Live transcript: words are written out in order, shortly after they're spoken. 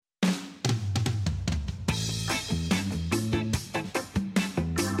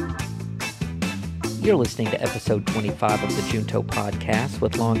You're listening to episode 25 of the Junto Podcast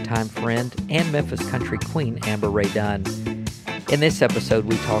with longtime friend and Memphis country queen Amber Rae Dunn. In this episode,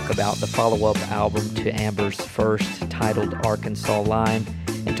 we talk about the follow-up album to Amber's first, titled Arkansas Line,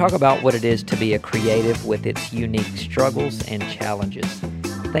 and talk about what it is to be a creative with its unique struggles and challenges.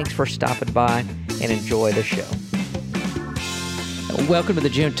 Thanks for stopping by and enjoy the show. Welcome to the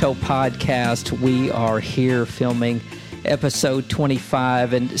Junto Podcast. We are here filming episode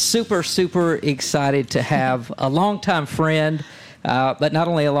 25 and super excited to have a longtime friend, but not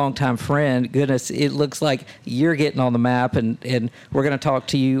only a longtime friend, goodness, it looks like you're getting on the map, and we're going to talk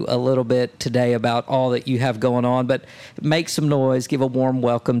to you a little bit today about all that you have going on, but make some noise, give a warm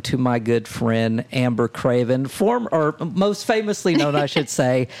welcome to my good friend, Amber Craven, or most famously known, I should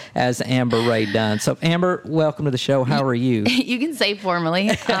say, as Amber Rae Dunn. So Amber, welcome to the show. How are you? You can say formally.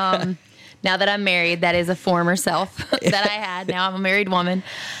 Now that I'm married, that is a former self that I had. Now I'm a married woman.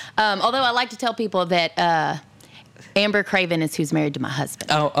 Although I like to tell people that Amber Craven is who's married to my husband.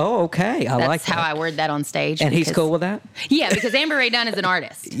 Oh, okay. That's how I word that on stage. And he's cool with that? Yeah, because Amber Rae Dunn is an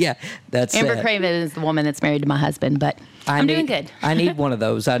artist. Yeah, that's Amber Craven is the woman that's married to my husband, but I'm doing good. I need one of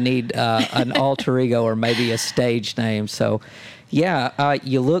those. I need an alter ego or maybe a stage name. So, yeah,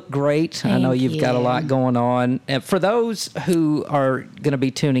 you look great. Thank I know you've got a you. lot going on. And for those who are going to be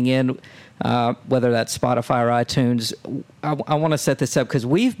tuning in, whether that's Spotify or iTunes, I want to set this up because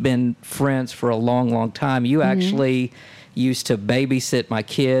we've been friends for a long time. You actually used to babysit my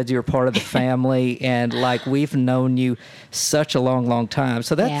kids. You're part of the family, and like we've known you such a long time.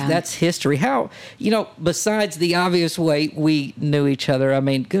 So that's history. How, besides the obvious way we knew each other, I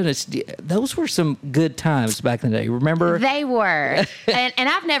mean, goodness, those were some good times back in the day. Remember? They were. and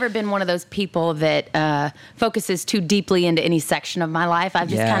I've never been one of those people that focuses too deeply into any section of my life. I've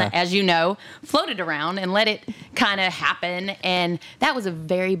just kind of, as you know, floated around and let it kind of happen. And that was a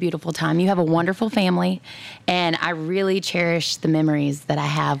very beautiful time. You have a wonderful family, and I really cherish the memories that I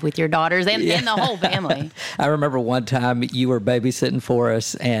have with your daughters and the whole family. I remember one time you were babysitting for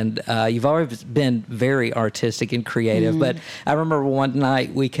us, and you've always been very artistic and creative, but I remember one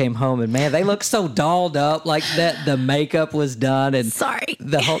night we came home and man, they looked so dolled up, like that the makeup was done and Sorry.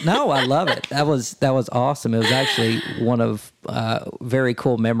 No, I love it. That was awesome. It was actually one of very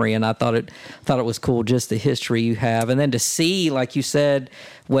cool memory, and I thought it was cool, just the history you have, and then to see, like you said,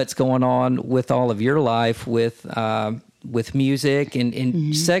 what's going on with all of your life with music and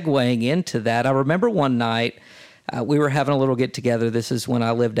segueing into that. I remember one night we were having a little get together. This is when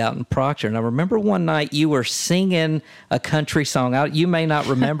I lived out in Proctor, and I remember one night you were singing a country song. You may not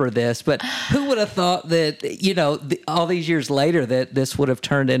remember this, but who would have thought that all these years later that this would have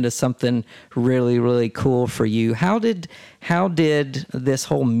turned into something really cool for you? How did this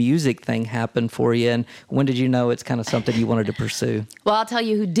whole music thing happen for you, and when did you know it's kind of something you wanted to pursue? Well, I'll tell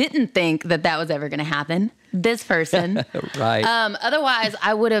you who didn't think that was ever going to happen. This person. Right. Otherwise,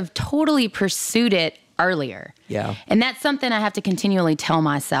 I would have totally pursued it earlier. Yeah. And that's something I have to continually tell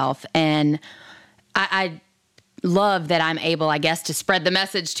myself. And I love that I'm able, I guess, to spread the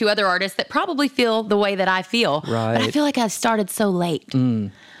message to other artists that probably feel the way that I feel. Right. But I feel like I started so late.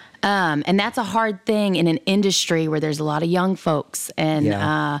 And that's a hard thing in an industry where there's a lot of young folks and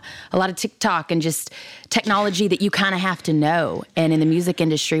a lot of TikTok and just technology that you kind of have to know. And in the music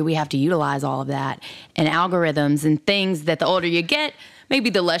industry, we have to utilize all of that and algorithms and things that the older you get, maybe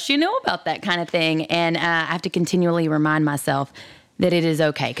the less you know about that kind of thing. And I have to continually remind myself that it is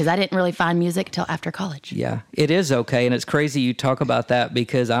okay, because I didn't really find music till after college. Yeah, it is okay, and it's crazy you talk about that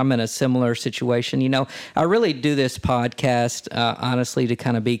because I'm in a similar situation. I really do this podcast, honestly, to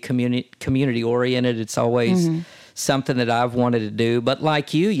kind of be community-oriented. It's always something that I've wanted to do. But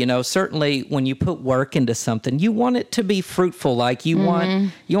like you, certainly when you put work into something, you want it to be fruitful. Like you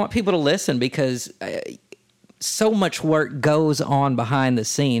want people to listen because so much work goes on behind the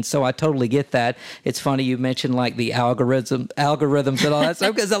scenes. So I totally get that. It's funny you mentioned like the algorithms and all that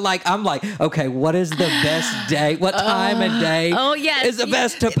stuff, because I'm like, okay, what is the best day? What time of day is the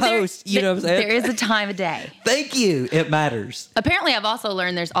best to post? You know what I'm saying? There is a time of day. Thank you. It matters. Apparently, I've also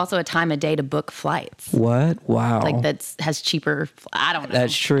learned there's also a time of day to book flights. What? Wow. Like has cheaper, I don't know.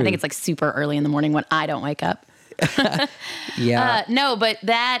 That's true. I think it's like super early in the morning when I don't wake up. Yeah. No, but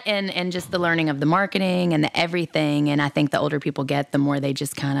that and just the learning of the marketing and the everything. And I think the older people get, the more they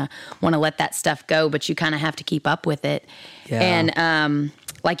just kind of want to let that stuff go, but you kind of have to keep up with it. Yeah. And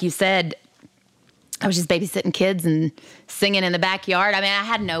like you said, I was just babysitting kids and singing in the backyard. I mean, I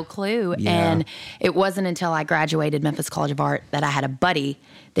had no clue. Yeah. And it wasn't until I graduated Memphis College of Art that I had a buddy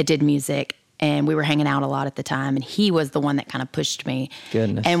that did music, and we were hanging out a lot at the time, and he was the one that kind of pushed me.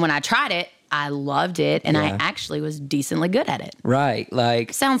 Goodness. And when I tried it, I loved it, and I Yeah. actually was decently good at it. Right.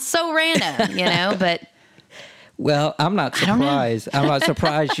 Like, Sounds so random, but well, I'm not don't know. surprised. I'm not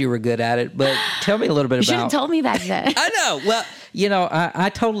surprised you were good at it, but tell me a little bit you should have about. told me back then. I know. Well,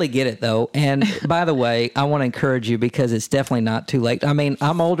 I totally get it though. And by the way, I want to encourage you because it's definitely not too late. I mean,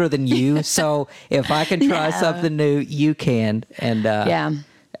 I'm older than you, so if I can try No. something new, you can. And Yeah.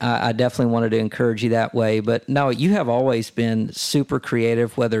 I definitely wanted to encourage you that way. But no, you have always been super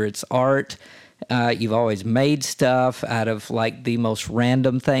creative, whether it's art. You've always made stuff out of like the most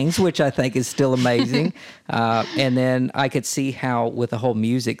random things, which I think is still amazing. And then I could see how with the whole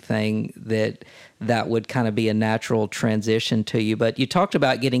music thing that would kind of be a natural transition to you. But you talked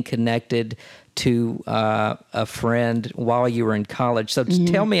about getting connected to a friend while you were in college. So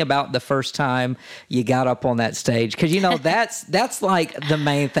tell me about the first time you got up on that stage, because that's like the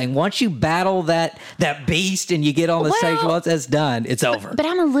main thing. Once you battle that beast and you get on the stage, Well, once that's done, it's over. But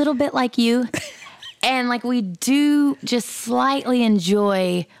I'm a little bit like you. And like we do just slightly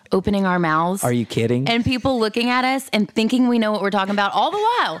enjoy opening our mouths. Are you kidding? And people looking at us and thinking we know what we're talking about all the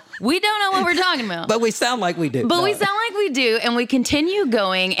while. We don't know what we're talking about. But we sound like we do. But No. we sound like we do, and we continue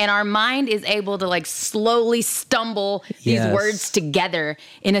going, and our mind is able to like slowly stumble these Yes. words together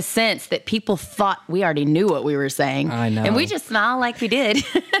in a sense that people thought we already knew what we were saying. I know. And we just smile like we did.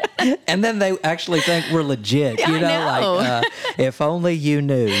 And then they actually think we're legit. I know. Like if only you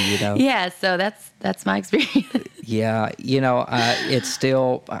knew. Yeah, so that's my experience. Yeah, it's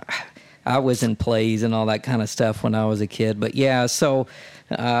still. I was in plays and all that kind of stuff when I was a kid, but yeah. So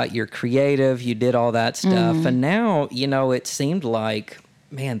you're creative. You did all that stuff, and now it seemed like,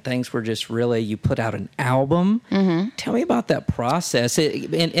 man, things were just really. You put out an album. Tell me about that process.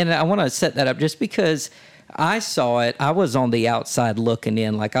 And I want to set that up just because. I saw it. I was on the outside looking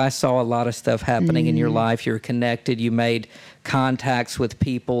in. Like I saw a lot of stuff happening in your life. You're connected. You made contacts with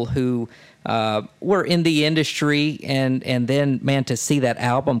people who were in the industry, and then, man, to see that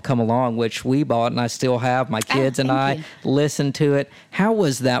album come along, which we bought and I still have. My kids and I thank listened to it. How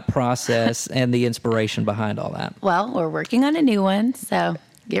was that process and the inspiration behind all that? Well, we're working on a new one, so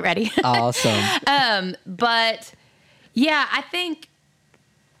get ready. Awesome. But yeah, I think,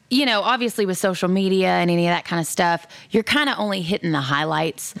 obviously with social media and any of that kind of stuff, you're kind of only hitting the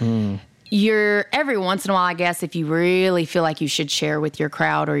highlights. You're every once in a while, I guess, if you really feel like you should share with your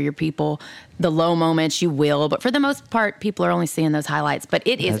crowd or your people the low moments, you will. But for the most part, people are only seeing those highlights. But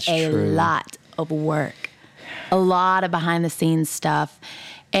it is That's a true. lot of work, a lot of behind the scenes stuff.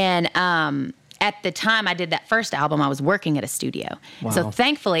 And at the time I did that first album, I was working at a studio. Wow. So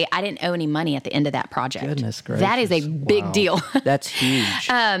thankfully, I didn't owe any money at the end of that project. Goodness gracious. That is a big Wow. deal. That's huge.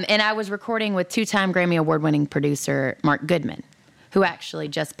 And I was recording with two-time Grammy Award-winning producer Mark Goodman, who actually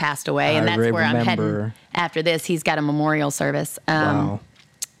just passed away. And I that's where I'm remember. heading after this. He's got a memorial service. Wow.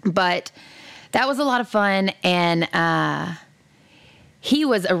 But that was a lot of fun. And he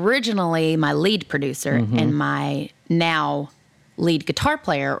was originally my lead producer, and my now lead guitar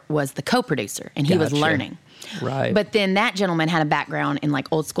player was the co-producer, and he was Gotcha. learning. Right. But then that gentleman had a background in like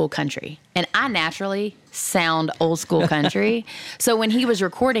old school country, and I naturally sound old school country. So when he was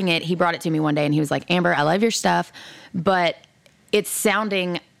recording it, he brought it to me one day and he was like, Amber, I love your stuff, but it's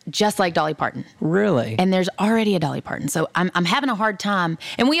sounding just like Dolly Parton. Really? And there's already a Dolly Parton. So I'm having a hard time.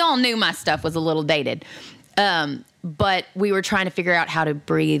 And we all knew my stuff was a little dated. But we were trying to figure out how to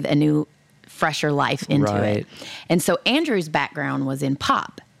breathe a new, fresher life into Right. it. And so Andrew's background was in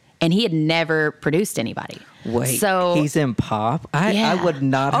pop, and he had never produced anybody. Wait, so he's in pop? I Yeah. would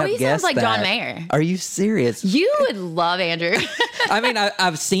not have he guessed sounds like that. John Mayer. Are you serious? You would love Andrew. I mean,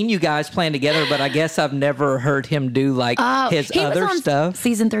 I've seen you guys playing together, but I guess I've never heard him do like his He other was on stuff.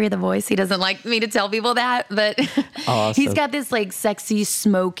 Season 3 of The Voice. He doesn't like me to tell people that, but Awesome. he's got this like sexy,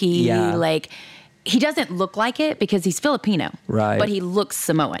 smoky, Yeah. like he doesn't look like it because he's Filipino, Right. But he looks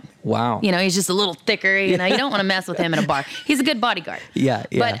Samoan. Wow. He's just a little thicker. You don't want to mess with him in a bar. He's a good bodyguard. Yeah,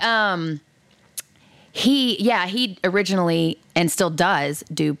 yeah. But he originally and still does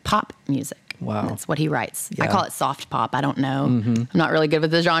do pop music. Wow. That's what he writes. I Yeah. call it soft pop. I don't know. I'm not really good with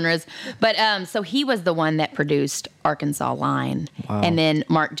the genres. But so he was the one that produced Arkansas Line. Wow. And then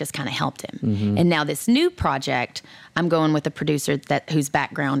Mark just kind of helped him. And now this new project, I'm going with a producer whose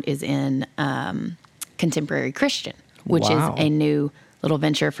background is in contemporary Christian, which Wow. is a new little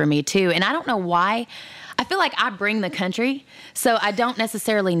venture for me too. And I don't know why. I feel like I bring the country, so I don't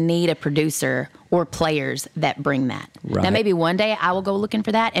necessarily need a producer or players that bring that. Right. Now, maybe one day I will go looking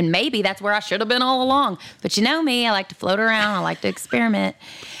for that, and maybe that's where I should have been all along. But you know me, I like to float around, I like to experiment.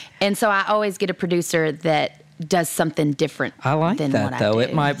 And so I always get a producer that does something different. I like than that, what though. I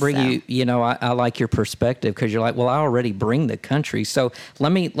do. It might bring I like your perspective, because you're like, well, I already bring the country. So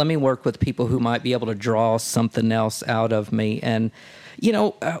let me work with people who might be able to draw something else out of me. And,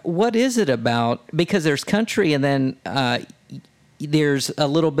 what is it about? Because there's country, and then there's a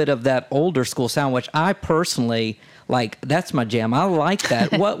little bit of that older school sound, which I personally like. That's my jam. I like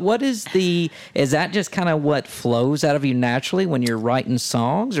that. Is that just kind of what flows out of you naturally when you're writing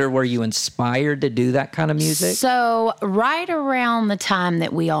songs, or were you inspired to do that kind of music? So right around the time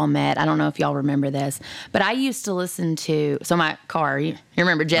that we all met, I don't know if y'all remember this, but I used to listen to, my car, you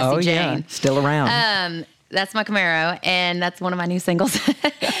remember Jessie Jane? Yeah, still around. That's my Camaro, and that's one of my new singles.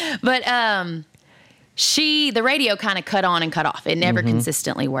 But the radio kind of cut on and cut off. It never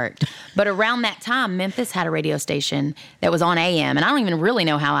consistently worked. But around that time, Memphis had a radio station that was on AM, and I don't even really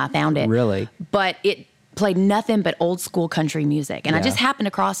know how I found it. Really? But it played nothing but old school country music. And I just happened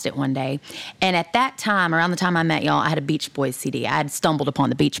across it one day. And at that time, around the time I met y'all, I had a Beach Boys CD. I had stumbled upon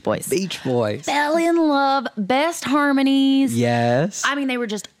the Beach Boys. Beach Boys. Fell in love. Best harmonies. Yes. I mean, they were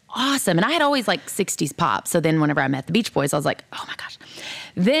just awesome. And I had always liked 60s pop. So then whenever I met the Beach Boys, I was like, oh my gosh.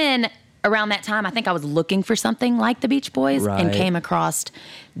 Then around that time, I think I was looking for something like the Beach Boys and came across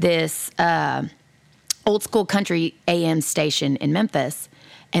this old school country AM station in Memphis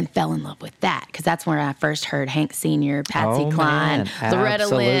and fell in love with that, because that's where I first heard Hank Sr., Patsy Cline, Loretta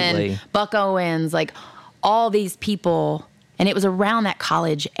Lynn, Buck Owens, like all these people. And it was around that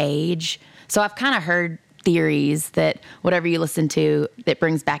college age. So I've kind of heard theories that whatever you listen to that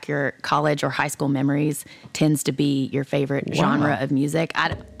brings back your college or high school memories tends to be your favorite genre of music.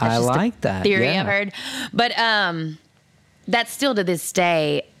 I like that theory I've heard. But that's still to this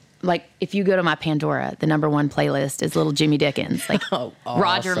day, like if you go to my Pandora, the #1 playlist is Little Jimmy Dickens, like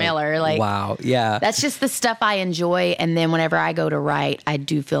Roger Miller. Like, wow, yeah. That's just the stuff I enjoy. And then whenever I go to write, I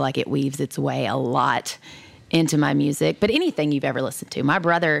do feel like it weaves its way a lot into my music. But anything you've ever listened to. My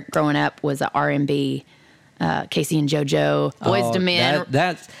brother growing up was a R&B, Casey and JoJo, Boyz II Men.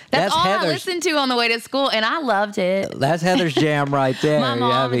 That's all I listened to on the way to school, and I loved it. That's Heather's jam right there. My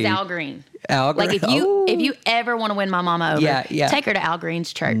mom is Al Green. Al Green. Like if you ever want to win my mama over, take her to Al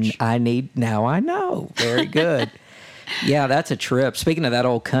Green's church. Now I know. Very good. Yeah, that's a trip. Speaking of that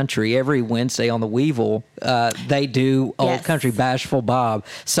old country, every Wednesday on the Weevil, they do old country Bashful Bob.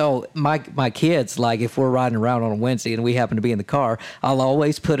 So my kids, like if we're riding around on a Wednesday and we happen to be in the car, I'll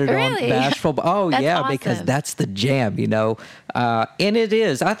always put it on Bashful Bob. Oh, that's awesome. Because that's the jam, and it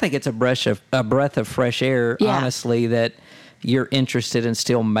is. I think it's a breath of fresh air, honestly, that you're interested in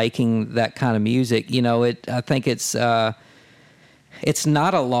still making that kind of music. I think it's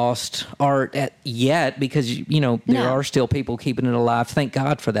not a lost art yet, because, there are still people keeping it alive. Thank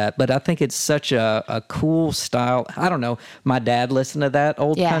God for that. But I think it's such a cool style. I don't know. My dad listened to that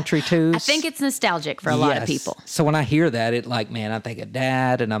old country too. I think it's nostalgic for a lot of people. So when I hear that, I think of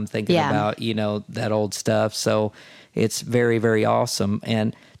Dad, and I'm thinking about, that old stuff. So it's very, very awesome.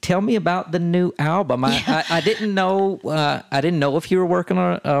 And tell me about the new album. I didn't know. I didn't know if you were working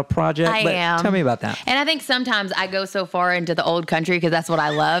on a project. I am. Tell me about that. And I think sometimes I go so far into the old country because that's what I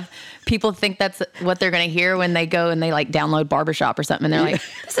love. People think that's what they're going to hear when they go and they like download Barbershop or something, and they're like,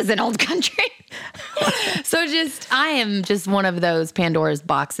 "This is an old country." So I am just one of those Pandora's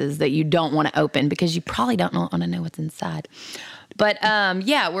boxes that you don't want to open because you probably don't want to know what's inside. But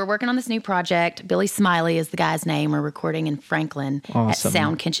we're working on this new project. Billy Smiley is the guy's name. We're recording in Franklin at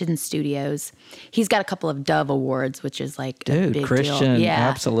Sound Kitchen Studios. He's got a couple of Dove Awards, which is like a big Christian, deal. Yeah,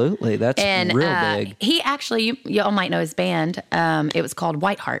 absolutely. That's real big. He actually, y'all might know his band. It was called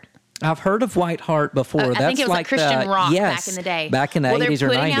Whiteheart. I've heard of Whiteheart before. I think it was like Christian rock back in the day. Back in the 80s or 90s. They're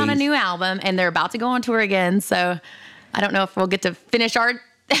putting out a new album, and they're about to go on tour again. So I don't know if we'll get to finish our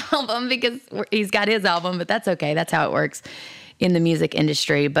album because he's got his album, but that's okay. That's how it works in the music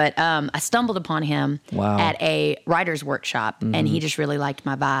industry. But I stumbled upon him at a writer's workshop, and he just really liked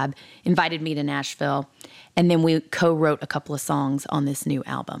my vibe, invited me to Nashville, and then we co-wrote a couple of songs on this new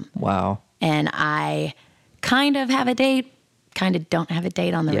album. Wow. And I kind of have a date, kind of don't have a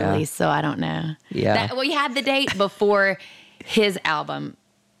date on the release, so I don't know. Yeah. We had the date before his album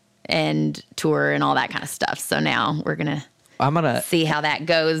and tour and all that kind of stuff, so now we're going to see how that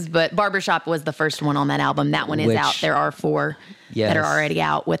goes. But Barbershop was the first one on that album. That one is out. There are 4 that are already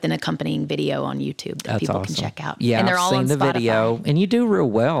out with an accompanying video on YouTube that people can check out. Yeah, and they're all seen on the Spotify. video, and you do real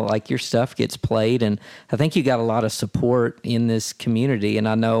well. Like your stuff gets played, and I think you got a lot of support in this community. And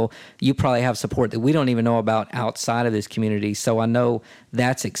I know you probably have support that we don't even know about outside of this community. So I know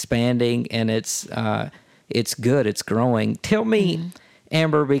that's expanding, and it's good. It's growing. Tell me,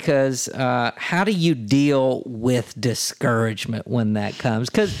 Amber, because how do you deal with discouragement when that comes?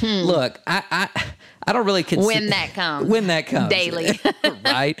 Because look, I don't really consider when that comes. When that comes. Daily.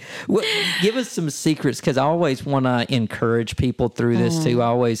 Right? Well, give us some secrets, because I always want to encourage people through this too. I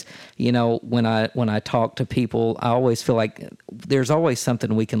always, when I talk to people, I always feel like there's always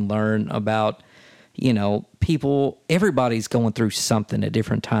something we can learn about, people. Everybody's going through something at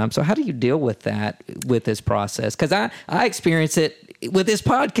different times. So how do you deal with that, with this process? Because I experience it with this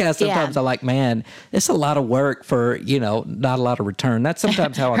podcast. Sometimes I like, man, it's a lot of work for, not a lot of return. That's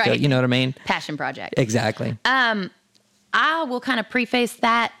sometimes how I right. feel. You know what I mean? Passion project. Exactly. I will kind of preface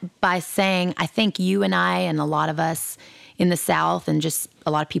that by saying I think you and I and a lot of us in the South, and just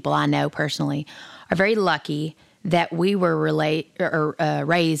a lot of people I know personally, are very lucky that we were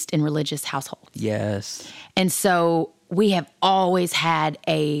raised in religious households. Yes. And so we have always had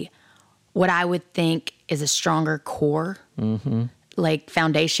what I would think is a stronger core, like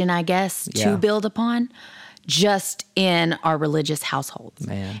foundation, I guess, to build upon, just in our religious households.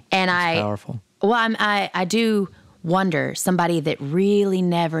 Man, and that's powerful. Well, I do wonder, somebody that really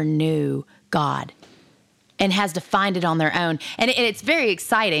never knew God and has to find it on their own. And it's very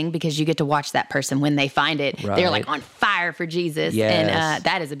exciting because you get to watch that person when they find it. Right. They're like on fire for Jesus. Yes. And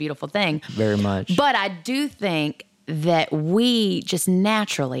that is a beautiful thing. Very much. But I do think that we just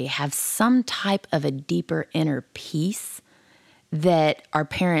naturally have some type of a deeper inner peace that our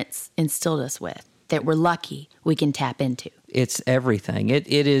parents instilled us with, that we're lucky we can tap into. It's everything. It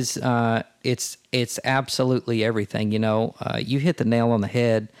is. It's absolutely everything. You hit the nail on the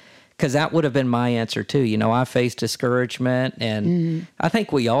head, because that would have been my answer too. I faced discouragement, and I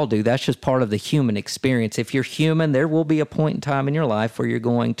think we all do. That's just part of the human experience. If you're human, there will be a point in time in your life where you're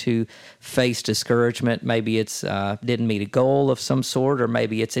going to face discouragement. Maybe it's didn't meet a goal of some sort, or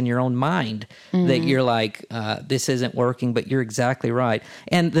maybe it's in your own mind that you're like, this isn't working. But you're exactly right.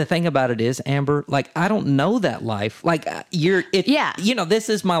 And the thing about it is, Amber, like, I don't know that life. Like this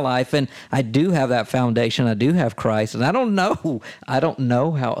is my life, and I do have that foundation. I do have Christ, and I don't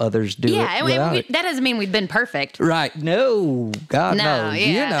know how others do it. Yeah, that doesn't mean we've been perfect. Right. No. God, no.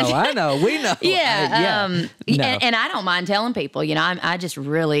 Yeah. I know. We know. Yeah. No. And I don't mind telling people, I just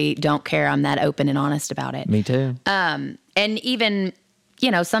really don't care. I'm that open and honest about it. Me too. And even,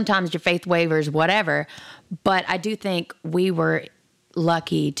 sometimes your faith wavers, whatever. But I do think we were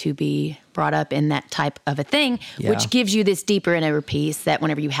lucky to be brought up in that type of a thing, which gives you this deeper inner peace that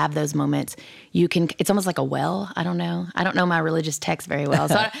whenever you have those moments, it's almost like a well. I don't know my religious text very well.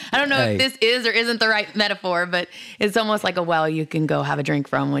 So I don't know if this is or isn't the right metaphor, but it's almost like a well you can go have a drink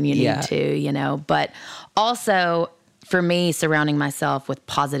from when you need to, But also, for me, surrounding myself with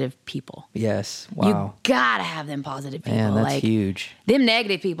positive people. Yes. Wow. You gotta have them positive people. Man, that's huge. Them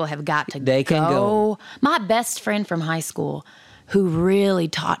negative people have got to They can go. My best friend from high school, who really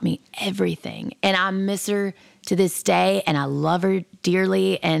taught me everything. And I miss her to this day, and I love her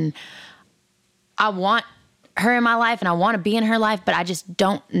dearly, and I want her in my life, and I want to be in her life, but I just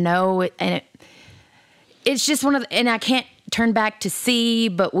don't know it. And it's just and I can't turn back to see,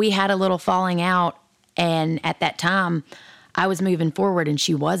 but we had a little falling out, and at that time, I was moving forward, and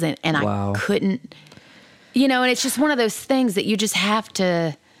she wasn't, and I couldn't, and it's just one of those things that you just have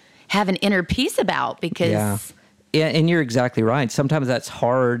to have an inner peace about, because... Yeah, and you're exactly right. Sometimes that's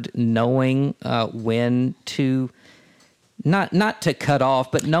hard, knowing when to not to cut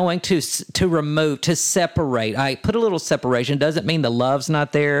off, but knowing to remove, to separate. I put a little separation. Doesn't mean the love's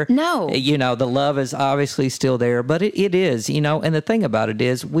not there. No. The love is obviously still there, but it is, and the thing about it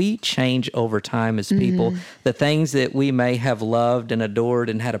is we change over time as people. The things that we may have loved and adored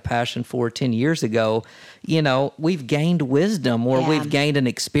and had a passion for 10 years ago, we've gained wisdom, or we've gained an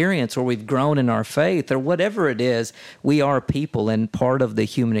experience, or we've grown in our faith, or whatever it is. We are people, and part of the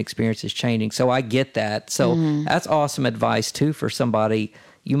human experience is changing. So I get that. So that's awesome advice too for somebody.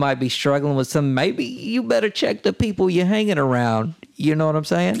 You might be struggling with maybe you better check the people you're hanging around. You know what I'm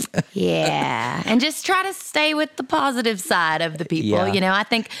saying? Yeah. And just try to stay with the positive side of the people. Yeah. I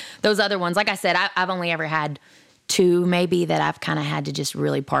think those other ones, like I said, I've only ever had two maybe that I've kind of had to just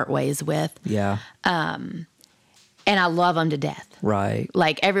really part ways with. Yeah. And I love them to death. Right.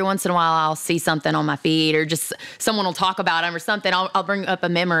 Like every once in a while I'll see something on my feed, or just someone will talk about them or something. I'll bring up a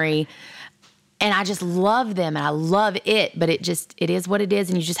memory, and I just love them, and I love it, but it is what it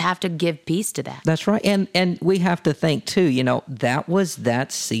is, and you just have to give peace to that. That's right. And we have to think too, that was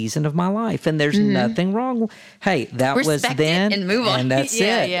that season of my life, and there's nothing wrong. Hey, that Respect was then, it and move on. And that's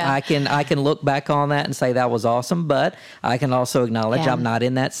it. Yeah. I can look back on that and say that was awesome, but I can also acknowledge I'm not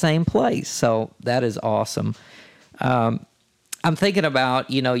in that same place. So that is awesome. I'm thinking about,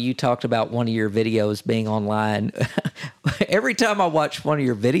 you talked about one of your videos being online. Every time I watch one of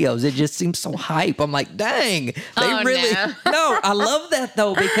your videos, it just seems so hype. I'm like, dang, they really. No, I love that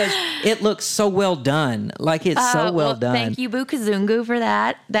though, because it looks so well done. Like it's so well done. Thank you, Boo Kazungu, for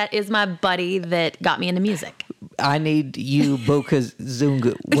that. That is my buddy that got me into music. I need you, Boo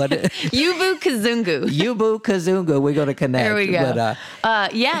Kazungu. What? You, Boo Kazungu. You, Boo Kazungu. We're going to connect. There we go.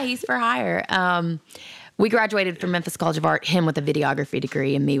 But, yeah, he's for hire. We graduated from Memphis College of Art, him with a videography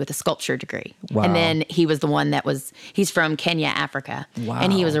degree and me with a sculpture degree. Wow. And then he was the one he's from Kenya, Africa. Wow.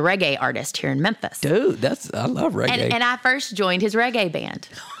 And he was a reggae artist here in Memphis. Dude, I love reggae. And I first joined his reggae band.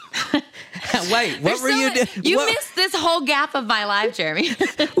 Wait, what were you doing? You missed this whole gap of my life, Jeremy.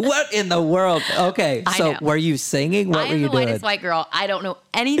 What in the world? Okay, so were you singing? What were you doing? I am the whitest white girl. I don't know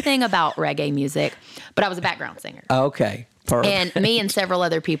anything about reggae music, but I was a background singer. Okay. Perfect. And me and several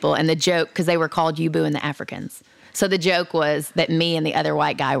other people, and the joke, because they were called Yubu and the Africans. So the joke was that me and the other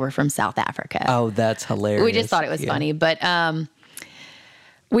white guy were from South Africa. Oh, that's hilarious. We just thought it was funny. But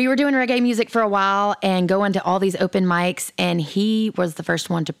we were doing reggae music for a while and going to all these open mics, and he was the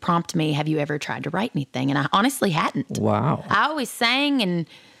first one to prompt me, have you ever tried to write anything? And I honestly hadn't. Wow. I always sang and,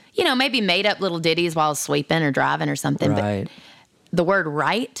 maybe made up little ditties while I was sweeping or driving or something. Right. But the word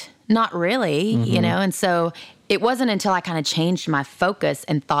write, not really, and so it wasn't until I kind of changed my focus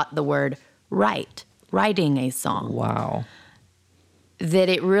and thought the word writing a song. Wow. That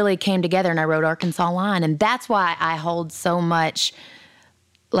it really came together, and I wrote Arkansas Line. And that's why I hold so much,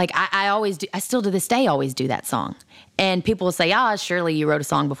 like I always do, I still to this day always do that song. And people will say, surely you wrote a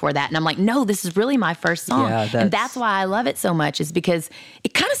song before that. And I'm like, no, this is really my first song. Yeah, and that's why I love it so much, is because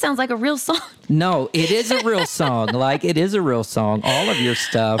it kind of sounds like a real song. No, it is a real song. Like, it is a real song, all of your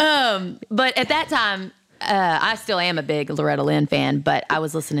stuff. But at that time, I still am a big Loretta Lynn fan, but I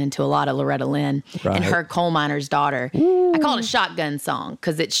was listening to a lot of Loretta Lynn and her Coal Miner's Daughter. Ooh. I call it a shotgun song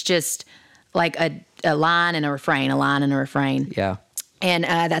because it's just like a line and a refrain, a line and a refrain. Yeah. And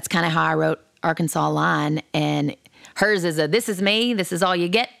that's kind of how I wrote Arkansas Line. And hers is this is me, this is all you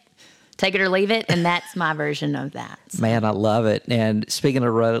get. Take it or leave it, and that's my version of that. So. Man, I love it. And speaking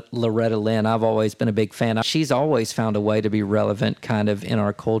of Loretta Lynn, I've always been a big fan. She's always found a way to be relevant kind of in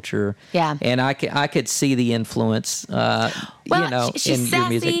our culture. Yeah. And I could see the influence, she's in sassy, your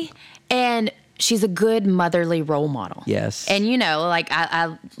music. And she's a good motherly role model. Yes. And, like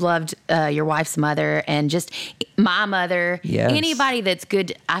I loved your wife's mother and just my mother. Yes. Anybody that's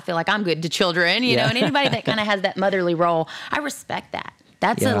good, I feel like I'm good to children, you know, and anybody that kind of has that motherly role, I respect that.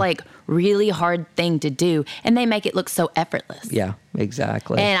 That's a really hard thing to do, and they make it look so effortless. Yeah,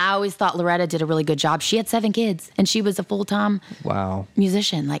 exactly. And I always thought Loretta did a really good job. She had 7 kids, and she was a full-time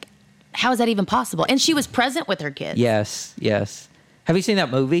musician. Like, how is that even possible? And she was present with her kids. Yes. Have you seen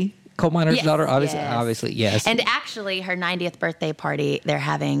that movie, Coal Miner's Daughter? Obviously, yes. And actually, her 90th birthday party, they're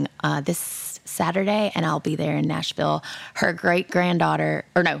having this Saturday, and I'll be there in Nashville. Her granddaughter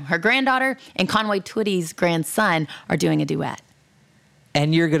and Conway Twitty's grandson are doing a duet.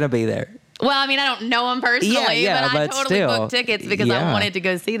 And you're going to be there. Well, I mean, I don't know them personally, but I totally booked tickets because I wanted to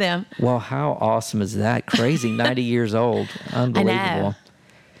go see them. Well, how awesome is that? Crazy, 90 years old. Unbelievable. I know.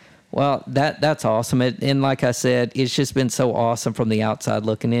 Well, that's awesome. And like I said, it's just been so awesome from the outside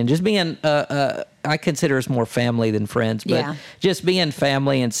looking in. Just being, I consider us more family than friends, but just being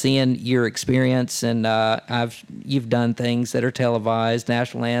family and seeing your experience. And you've done things that are televised,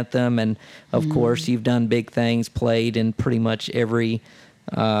 national anthem, and of course you've done big things, played in pretty much every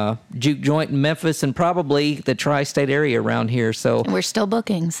juke joint in Memphis and probably the tri-state area around here. So we're still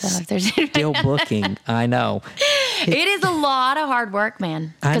booking. So if there's still booking, I know. It is a lot of hard work,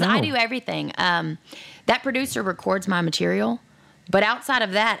 man. Because I do everything. That producer records my material, but outside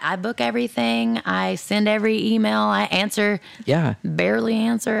of that, I book everything. I send every email. I barely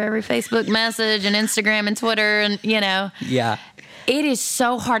answer every Facebook message and Instagram and Twitter, and Yeah. It is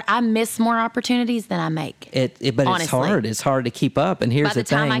so hard. I miss more opportunities than I make. But honestly. It's hard. It's hard to keep up. And here's the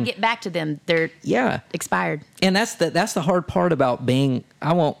thing. By the time I get back to them, they're expired. And that's the hard part about being,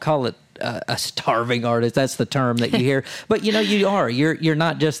 I won't call it a starving artist. That's the term that you hear. But you are. You're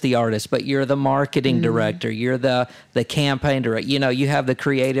not just the artist, but you're the marketing director. You're the campaign director. You have the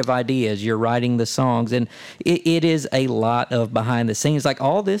creative ideas. You're writing the songs, and it is a lot of behind the scenes. Like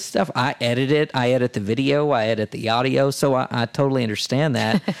all this stuff, I edit it. I edit the video. I edit the audio. So I totally understand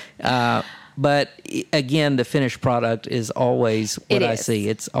that. But again, the finished product is always what I see.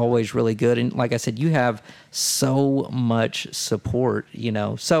 It's always really good. And like I said, you have so much support,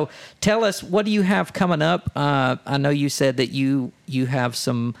 So tell us, what do you have coming up? I know you said that you have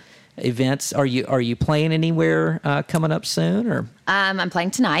some events. Are you playing anywhere coming up soon? Or I'm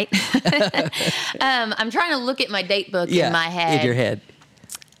playing tonight. I'm trying to look at my date book in my head. In your head.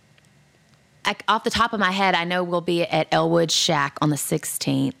 Off the top of my head, I know we'll be at Elwood Shack on the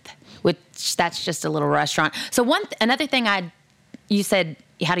 16th, which that's just a little restaurant. So another thing you said,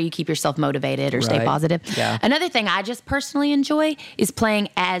 how do you keep yourself motivated or stay positive? Yeah. Another thing I just personally enjoy is playing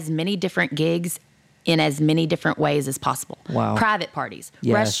as many different gigs in as many different ways as possible. Wow. Private parties,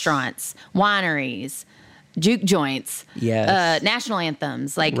 Yes. restaurants, wineries, juke joints, national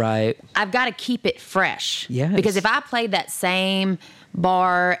anthems. Like, Right. I've got to keep it fresh. Yes. Because if I played that same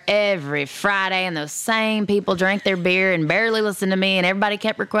bar every Friday and those same people drank their beer and barely listened to me and everybody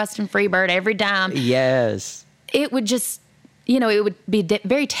kept requesting Freebird every time, Yes. it would just, it would be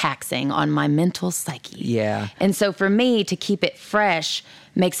very taxing on my mental psyche. Yeah. And so for me to keep it fresh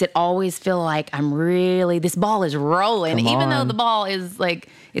makes it always feel like this ball is rolling. Come Even though on. the ball is like,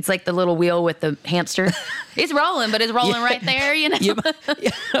 it's like the little wheel with the hamster. It's rolling, but it's rolling right there,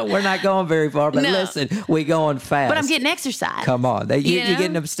 We're not going very far, but No. listen, we're going fast. But I'm getting exercise. Come on. You're You know?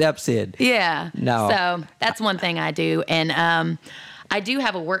 getting them steps in. Yeah. No. So that's one thing I do. And I do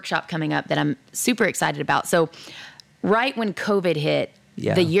have a workshop coming up that I'm super excited about. So right when COVID hit,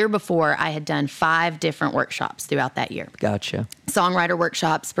 the year before, I had done 5 different workshops throughout that year. Gotcha. Songwriter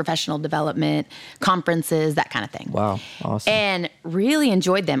workshops, professional development, conferences, that kind of thing. Wow. Awesome. And really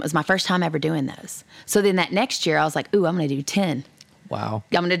enjoyed them. It was my first time ever doing those. So then that next year, I was like, ooh, I'm going to do 10. Wow.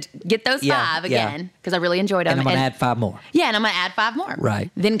 I'm going to get those 5 again because I really enjoyed them. And I'm going to add 5 more. Yeah, and I'm going to add 5 more. Right.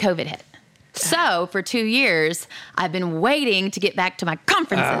 Then COVID hit. So for 2 years, I've been waiting to get back to my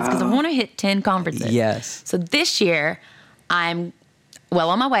conferences because I want to hit 10 conferences. Yes. So this year, I'm well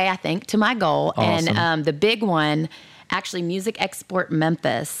on my way, I think, to my goal. Awesome. And the big one, actually, Music Export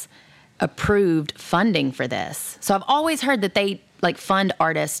Memphis approved funding for this. So I've always heard that they fund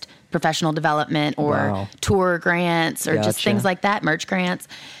artist professional development or tour grants or just things like that, merch grants.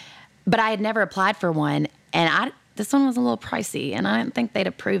 But I had never applied for one, and this one was a little pricey, and I didn't think they'd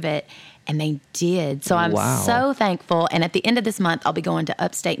approve it. And they did. So I'm so thankful. And at the end of this month, I'll be going to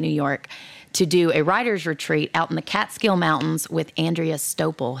upstate New York to do a writer's retreat out in the Catskill Mountains with Andrea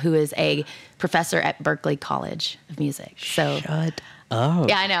Stopel, who is a professor at Berklee College of Music. So Shut up.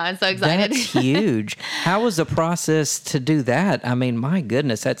 Yeah, I know. I'm so excited. That's huge. How was the process to do that? I mean, my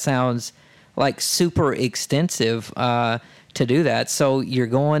goodness, that sounds like super extensive to do that. So you're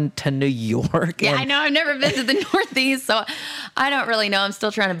going to New York? Yeah, I know. I've never been to the Northeast, so I don't really know. I'm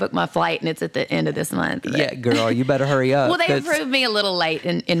still trying to book my flight, and it's at the end of this month. Yeah, girl, you better hurry up. Well, they approved me a little late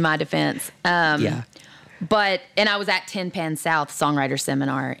in my defense. Yeah. And I was at Tin Pan South Songwriter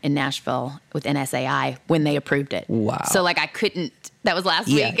Seminar in Nashville with NSAI when they approved it. Wow. So I couldn't, that was last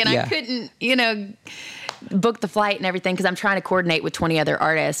week, and I couldn't, book the flight and everything because I'm trying to coordinate with 20 other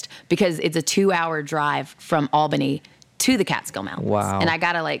artists because it's a 2-hour drive from Albany to the Catskill Mountains. Wow. And I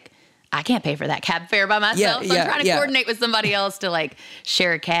gotta I can't pay for that cab fare by myself. So I'm trying to coordinate with somebody else to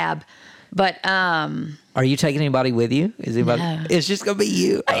share a cab. But are you taking anybody with you? Is anybody? No. It's just gonna be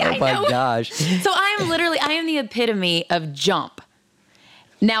you. I Oh my know. gosh. So I am the epitome of jump.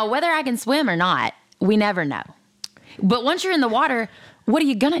 Now, whether I can swim or not, we never know. But once you're in the water, what are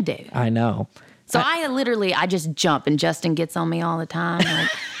you gonna do? I know. So I just jump, and Justin gets on me all the time.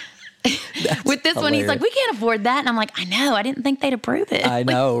 With this one, he's like, we can't afford that. And I'm like, I know. I didn't think they'd approve it. I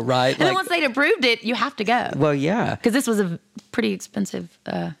know, right? And then once they'd approved it, you have to go. Well, yeah. Because this was a pretty expensive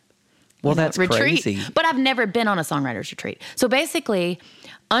That's retreat. crazy. But I've never been on a songwriter's retreat. So basically,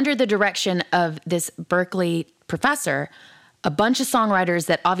 under the direction of this Berklee professor, a bunch of songwriters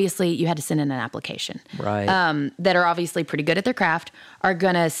that obviously you had to send in an application. Right. That are obviously pretty good at their craft are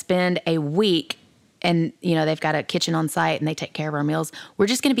going to spend a week. And, they've got a kitchen on site and they take care of our meals. We're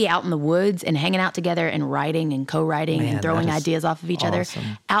just going to be out in the woods and hanging out together and writing and co-writing and throwing ideas off of each other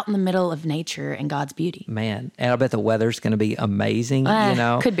out in the middle of nature and God's beauty. Man, and I bet the weather's going to be amazing,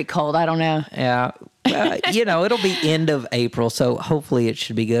 Could be cold. I don't know. Yeah. It'll be end of April, so hopefully it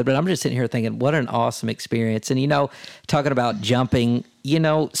should be good. But I'm just sitting here thinking, what an awesome experience. And, talking about jumping,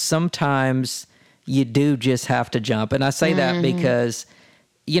 sometimes you do just have to jump. And I say that because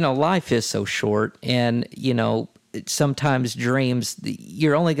life is so short, and, sometimes dreams,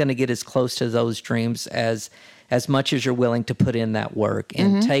 you're only going to get as close to those dreams as much as you're willing to put in that work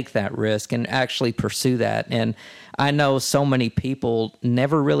and take that risk and actually pursue that. And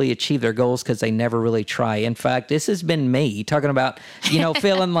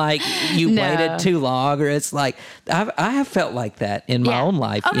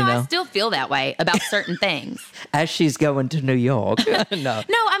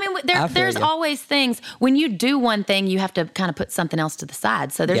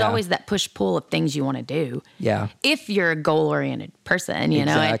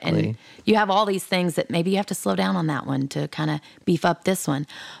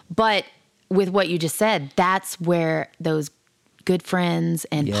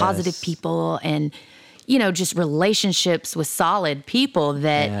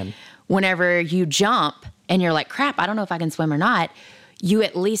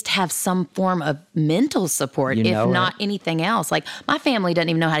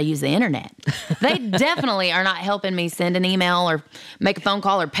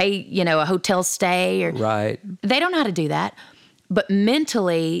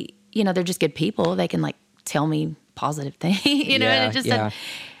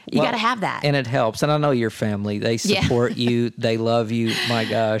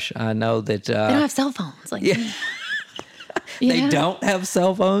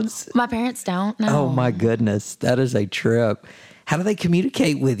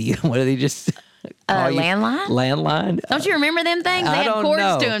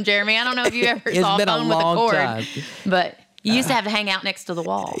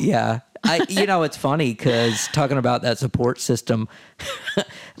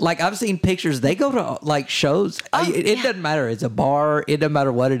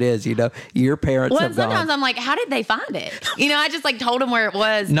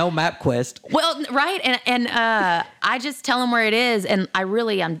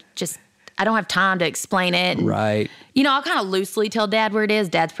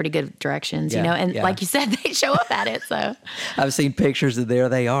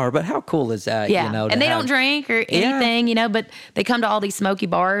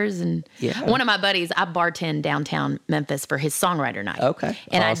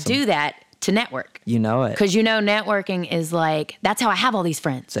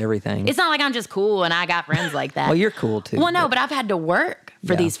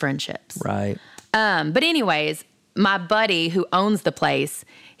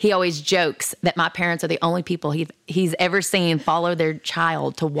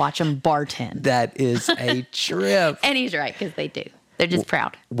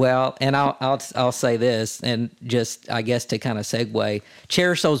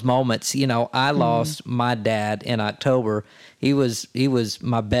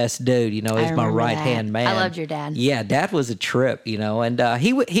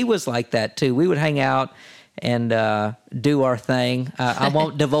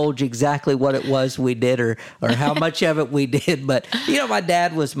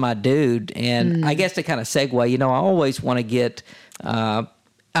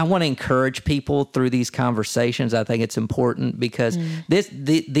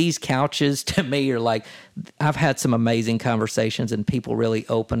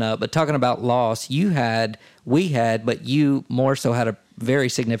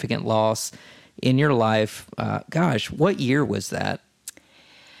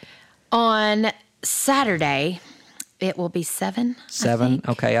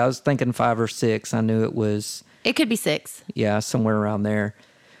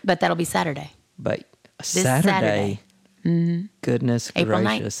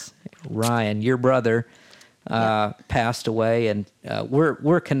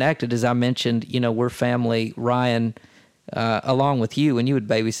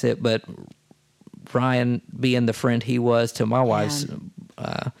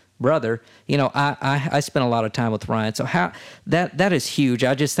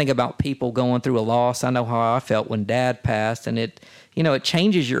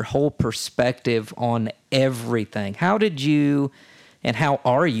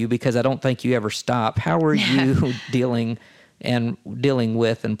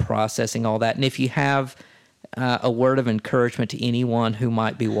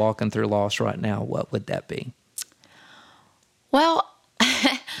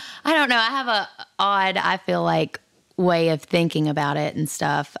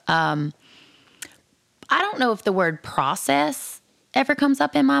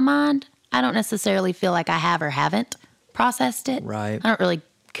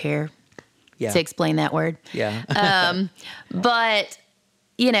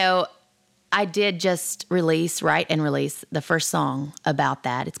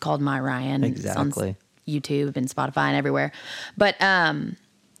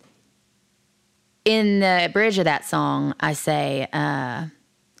in the bridge of that song, I say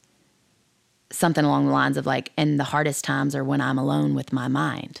something along the lines of like, and the hardest times are when I'm alone with my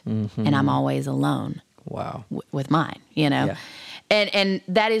mind, and I'm always alone. Wow. With mine, you know? Yeah. And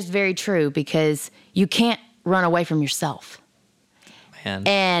that is very true, because you can't run away from yourself. Man.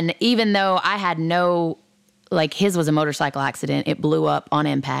 And even though I had like his was a motorcycle accident, it blew up on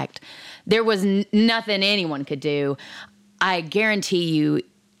impact. There was nothing anyone could do. I guarantee you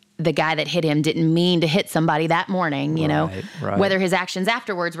the guy that hit him didn't mean to hit somebody that morning, you know, whether his actions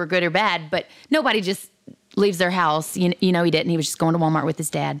afterwards were good or bad, but nobody just leaves their house. You know, he didn't. He was just going to Walmart with his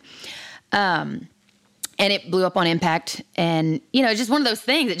dad. And it blew up on impact. And, you know, it's just one of those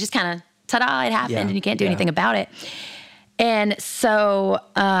things that just kind of, ta-da, it happened, and you can't do anything about it. And so,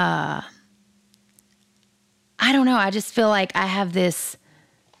 I don't know. I just feel like I have this,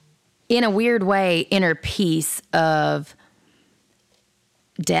 in a weird way, inner peace of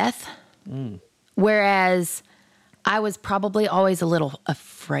death. Whereas I was probably always a little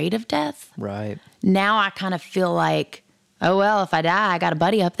afraid of death. Right. Now I kind of feel like, oh, well, if I die, I got a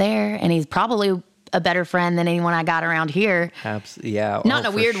buddy up there, and he's probably a better friend than anyone I got around here. Yeah. Not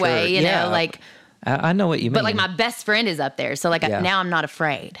in a weird way, you know, like. I know what you mean. But like my best friend is up there. So like now I'm not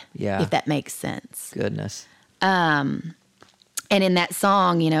afraid. Yeah. If that makes sense. Goodness. And in that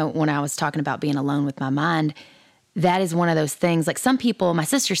song, you know, when I was talking about being alone with my mind, that is one of those things. Like some people, my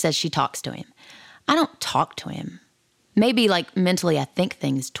sister says she talks to him. I don't talk to him. Maybe like mentally I think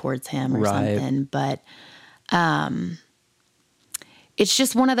things towards him or something. But it's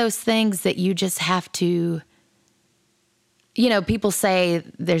just one of those things that you just have to, you know, people say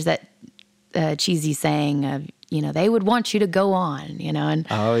there's that cheesy saying of, you know, they would want you to go on, you know, and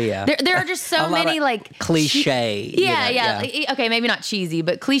there are just so many like cliche. Yeah. Okay, maybe not cheesy,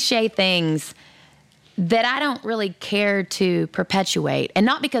 but cliche things that I don't really care to perpetuate, and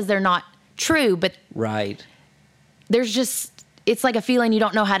not because they're not true, but there's just, it's like a feeling you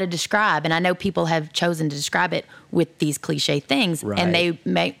don't know how to describe, and I know people have chosen to describe it with these cliche things, and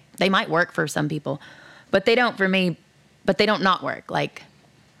they might work for some people, but they don't for me. But they don't not work. Like,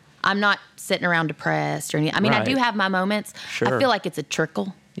 I'm not sitting around depressed or anything. I mean, I do have my moments. Sure. I feel like it's a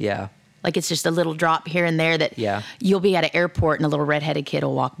trickle. Yeah. Like it's just a little drop here and there that you'll be at an airport and a little redheaded kid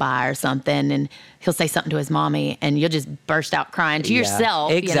will walk by or something, and he'll say something to his mommy and you'll just burst out crying to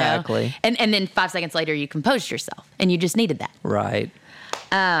yourself. Exactly. You know? And then 5 seconds later you composed yourself, and you just needed that. Right.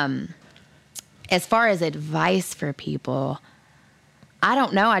 As far as advice for people, I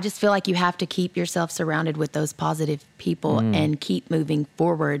don't know. I just feel like you have to keep yourself surrounded with those positive people and keep moving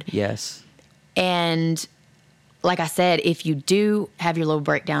forward. Yes. And like I said, if you do have your little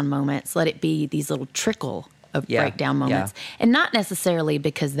breakdown moments, let it be these little trickle of breakdown moments. And not necessarily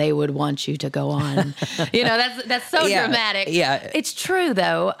because they would want you to go on. You know, that's so dramatic. Yeah. It's true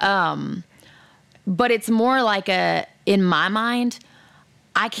though. But it's more like in my mind,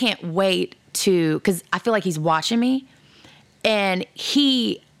 I can't wait because I feel like he's watching me. And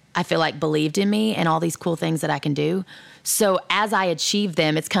I feel like, believed in me and all these cool things that I can do. So as I achieve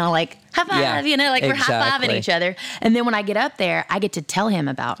them, it's kind of like, high five, you know, like we're high-fiving each other. And then when I get up there, I get to tell him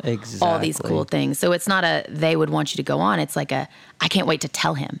about all these cool things. So it's not they would want you to go on. It's like I can't wait to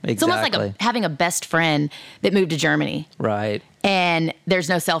tell him. It's almost like having a best friend that moved to Germany. Right. And there's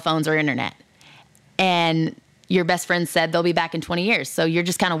no cell phones or internet. And your best friend said they'll be back in 20 years. So you're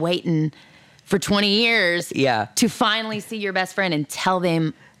just kind of waiting for 20 years to finally see your best friend and tell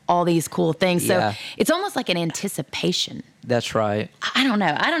them all these cool things. So it's almost like an anticipation. That's right. I don't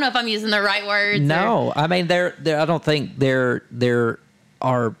know. I don't know if I'm using the right words. No, I mean, I don't think there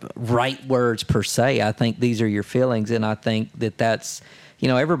are right words per se. I think these are your feelings. And I think that's, you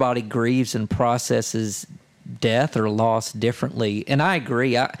know, everybody grieves and processes death or loss differently, and I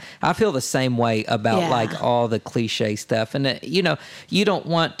agree. I feel the same way about like all the cliche stuff, and you know, you don't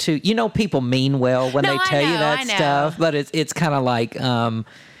want to. You know, people mean well when they tell you that stuff, but it's kind of like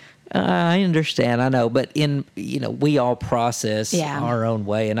I understand, I know, but we all process our own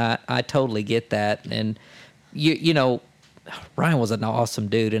way, and I totally get that, and you know. Ryan was an awesome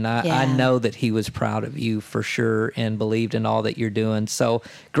dude, and I know that he was proud of you for sure and believed in all that you're doing. So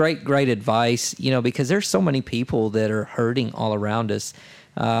great advice, you know, because there's so many people that are hurting all around us.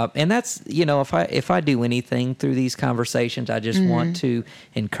 And that's, you know, if I do anything through these conversations, I just want to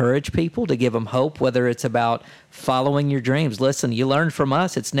encourage people to give them hope, whether it's about following your dreams. Listen, you learned from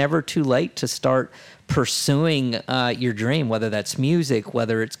us. It's never too late to start pursuing your dream, whether that's music,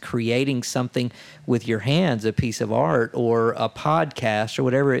 whether it's creating something with your hands, a piece of art or a podcast or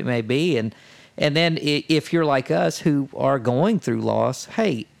whatever it may be. And then if you're like us who are going through loss,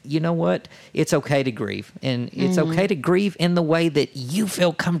 hey, you know what? It's okay to grieve. And it's okay to grieve in the way that you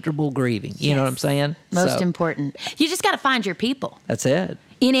feel comfortable grieving. You know what I'm saying? Most important. You just got to find your people. That's it.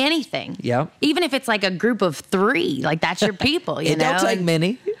 In anything. Yeah. Even if it's like a group of 3, like that's your people, you It know? don't take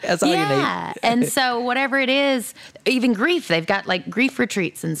many. That's all you need. Yeah. And so whatever it is, even grief, they've got like grief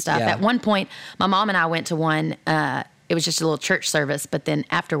retreats and stuff. Yeah. At one point, my mom and I went to one, it was just a little church service, but then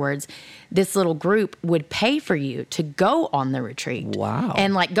afterwards, this little group would pay for you to go on the retreat. Wow.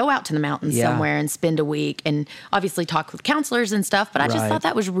 And like go out to the mountains somewhere and spend a week and obviously talk with counselors and stuff. But I just thought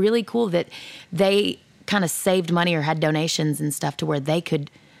that was really cool that they kind of saved money or had donations and stuff to where they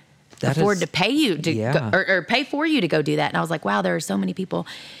could afford to pay you to go, or pay for you to go do that. And I was like, wow, there are so many people,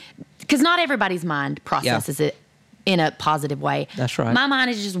 because not everybody's mind processes it in a positive way. That's right. My mind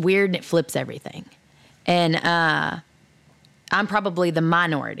is just weird and it flips everything. And I'm probably the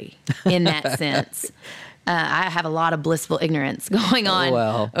minority in that sense. I have a lot of blissful ignorance going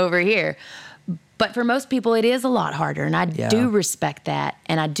on over here. But for most people, it is a lot harder. And I do respect that.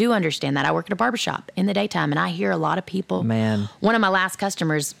 And I do understand that. I work at a barbershop in the daytime, and I hear a lot of people. Man. One of my last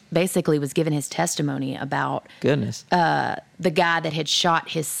customers basically was giving his testimony about the guy that had shot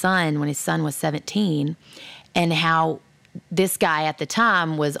his son when his son was 17, and how this guy at the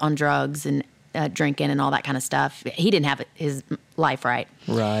time was on drugs and drinking and all that kind of stuff. He didn't have his life right.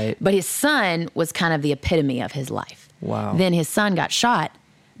 Right. But his son was kind of the epitome of his life. Wow. Then his son got shot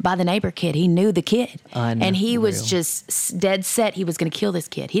by the neighbor kid. He knew the kid. And he was just dead set he was going to kill this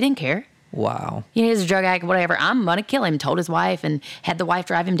kid. He didn't care. Wow. You know, he's a drug addict, whatever. I'm going to kill him, told his wife, and had the wife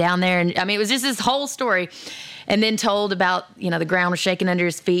drive him down there. And I mean, it was just this whole story. And then told about, you know, the ground was shaking under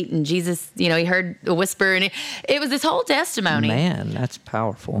his feet and Jesus, you know, he heard a whisper, and it was this whole testimony. Man, that's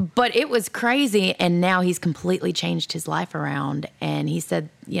powerful. But it was crazy. And now he's completely changed his life around. And he said,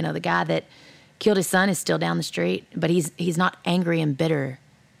 you know, the guy that killed his son is still down the street, but he's not angry and bitter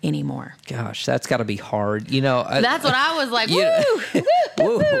anymore. Gosh, that's got to be hard. You know, that's what I was like. Woo,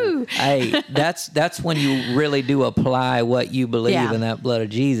 woo, woo. Hey, that's when you really do apply what you believe in that blood of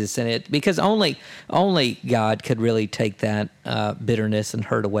Jesus, and it because only God could really take that bitterness and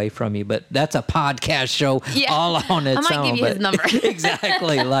hurt away from you. But that's a podcast show all on its own. I might give you his number.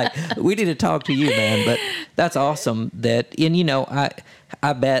 Exactly. Like we need to talk to you, man. But that's awesome. That and you know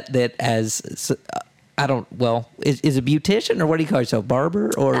I bet that as I don't. Well, is a beautician or what do you call yourself? Barber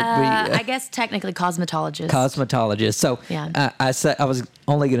or I guess technically cosmetologist. Cosmetologist. So I was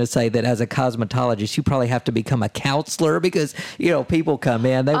only going to say that as a cosmetologist, you probably have to become a counselor because you know people come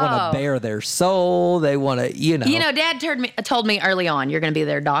in, they want to bare their soul, they want to You know, Dad told me early on, you're going to be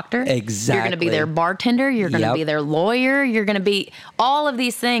their doctor. Exactly. You're going to be their bartender. You're going to be their lawyer. You're going to be all of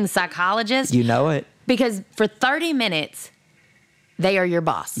these things. Psychologist. You know it. Because for 30 minutes. They are your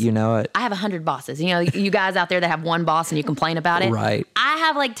boss. You know it. I have 100 bosses. You know, you guys out there that have one boss and you complain about it. Right. I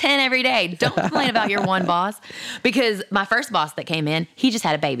have like 10 every day. Don't complain about your one boss. Because my first boss that came in, he just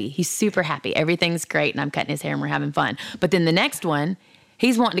had a baby. He's super happy. Everything's great and I'm cutting his hair and we're having fun. But then the next one,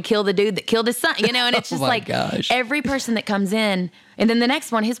 he's wanting to kill the dude that killed his son. You know, and it's just every person that comes in. And then the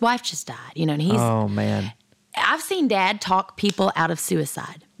next one, his wife just died. You know, and he's... Oh, man. I've seen Dad talk people out of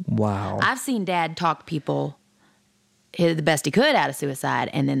suicide. Wow. I've seen Dad talk people... the best he could out of suicide,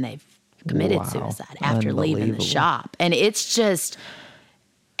 and then they've committed suicide after leaving the shop. And it's just,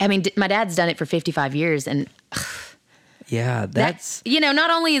 I mean, my dad's done it for 55 years, and that's you know,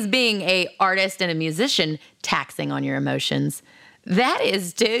 not only is being a artist and a musician taxing on your emotions, that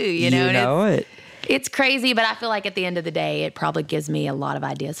is too, you know. It's crazy, but I feel like at the end of the day, it probably gives me a lot of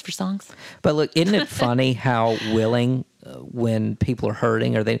ideas for songs. But look, isn't it funny how willing when people are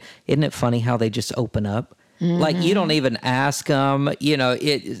hurting, isn't it funny how they just open up? Mm-hmm. Like you don't even ask them, you know.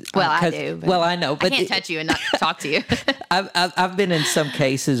 I do. Well, I know, but I can't touch you and not talk to you. I've been in some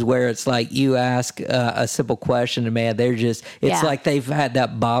cases where it's like you ask a simple question, and man, it's like they've had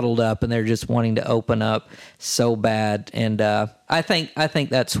that bottled up, and they're just wanting to open up so bad. And I think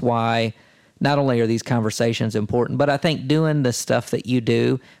that's why not only are these conversations important, but I think doing the stuff that you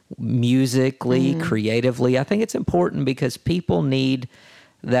do musically, creatively, I think it's important because people need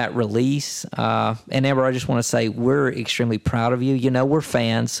that release. And Amber, I just want to say we're extremely proud of you. You know, we're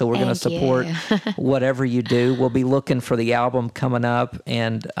fans, so we're going to support whatever you do. We'll be looking for the album coming up.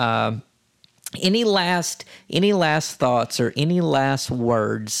 And any last thoughts or any last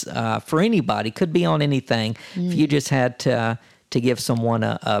words for anybody, could be on anything. If you just had to give someone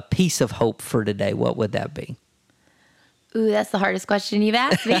a piece of hope for today, what would that be? Ooh, that's the hardest question you've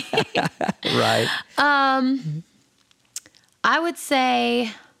asked me. Right. I would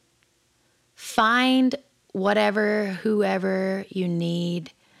say find whoever you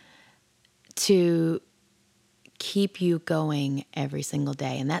need to keep you going every single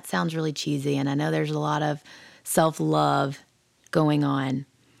day. And that sounds really cheesy. And I know there's a lot of self-love going on.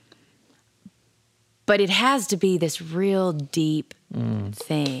 But it has to be this real deep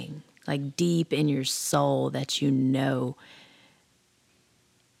thing, like deep in your soul that you know.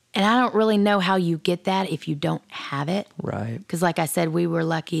 And I don't really know how you get that if you don't have it. Right. Because like I said, we were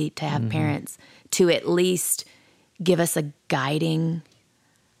lucky to have parents to at least give us a guiding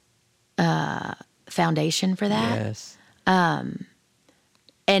foundation for that. Yes.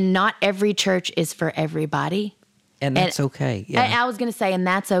 And not every church is for everybody. And that's okay. Yeah. I was going to say, and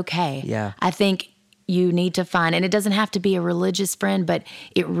that's okay. Yeah. I think you need to find, and it doesn't have to be a religious friend, but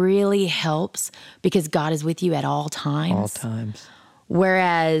it really helps because God is with you at all times. All times.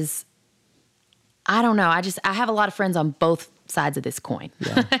 Whereas, I don't know, I have a lot of friends on both sides of this coin.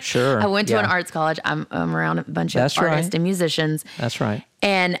 Yeah, sure. I went to an arts college. I'm around a bunch of artists and musicians. That's right.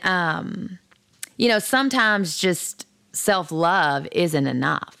 And, sometimes just self-love isn't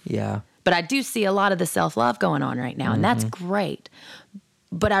enough. Yeah. But I do see a lot of the self-love going on right now, and that's great.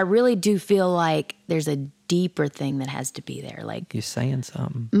 But I really do feel like there's a deeper thing that has to be there. Like, you're saying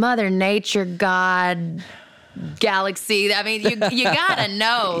something. Mother Nature, God, galaxy. I mean, you got to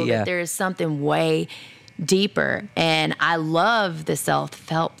know that there is something way deeper. And I love the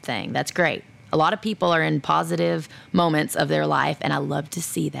self-help thing. That's great. A lot of people are in positive moments of their life, and I love to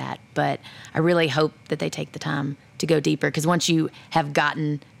see that. But I really hope that they take the time to go deeper, because once you have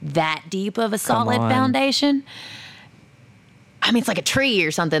gotten that deep of a solid foundation, I mean, it's like a tree or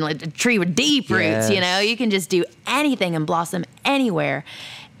something, like a tree with deep roots, you can just do anything and blossom anywhere.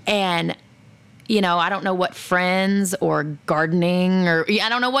 And, I don't know what friends or gardening or I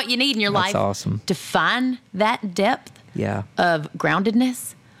don't know what you need in your life to find that depth of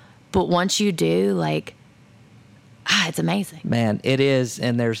groundedness. But once you do, it's amazing. Man, it is,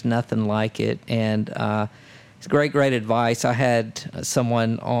 and there's nothing like it. And it's great advice. I had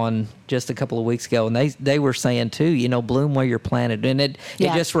someone on just a couple of weeks ago, and they were saying too, bloom where you're planted. And it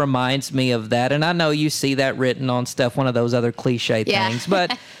just reminds me of that. And I know you see that written on stuff, one of those other cliche things,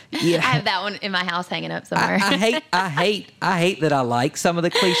 but I have that one in my house hanging up somewhere. I hate that I like some of the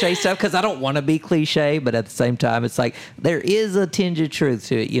cliche stuff, because I don't want to be cliche, but at the same time, it's like there is a tinge of truth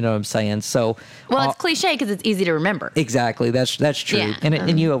to it. You know what I'm saying? So, well, it's cliche because it's easy to remember. Exactly. That's true. Yeah.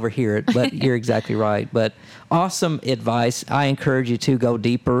 And you overhear it, but you're exactly right. But awesome advice. I encourage you to go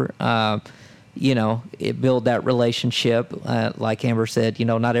deeper. Build that relationship. Like Amber said,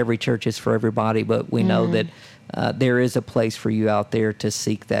 not every church is for everybody, but we know that there is a place for you out there to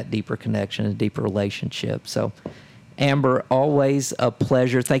seek that deeper connection and deeper relationship. So, Amber, always a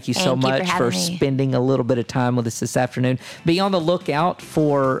pleasure. Thank you so much for spending a little bit of time with us this afternoon. Be on the lookout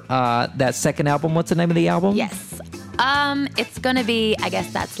for that second album. What's the name of the album? Yes. It's going to be, I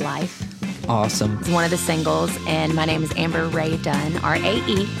Guess That's Life. Awesome. It's one of the singles, and my name is Amber Rae Dunn,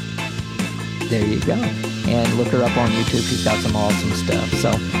 R-A-E. There you go. And look her up on YouTube. She's got some awesome stuff. So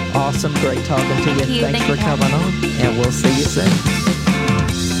awesome. Great talking to you. Thanks for coming on. And we'll see you soon.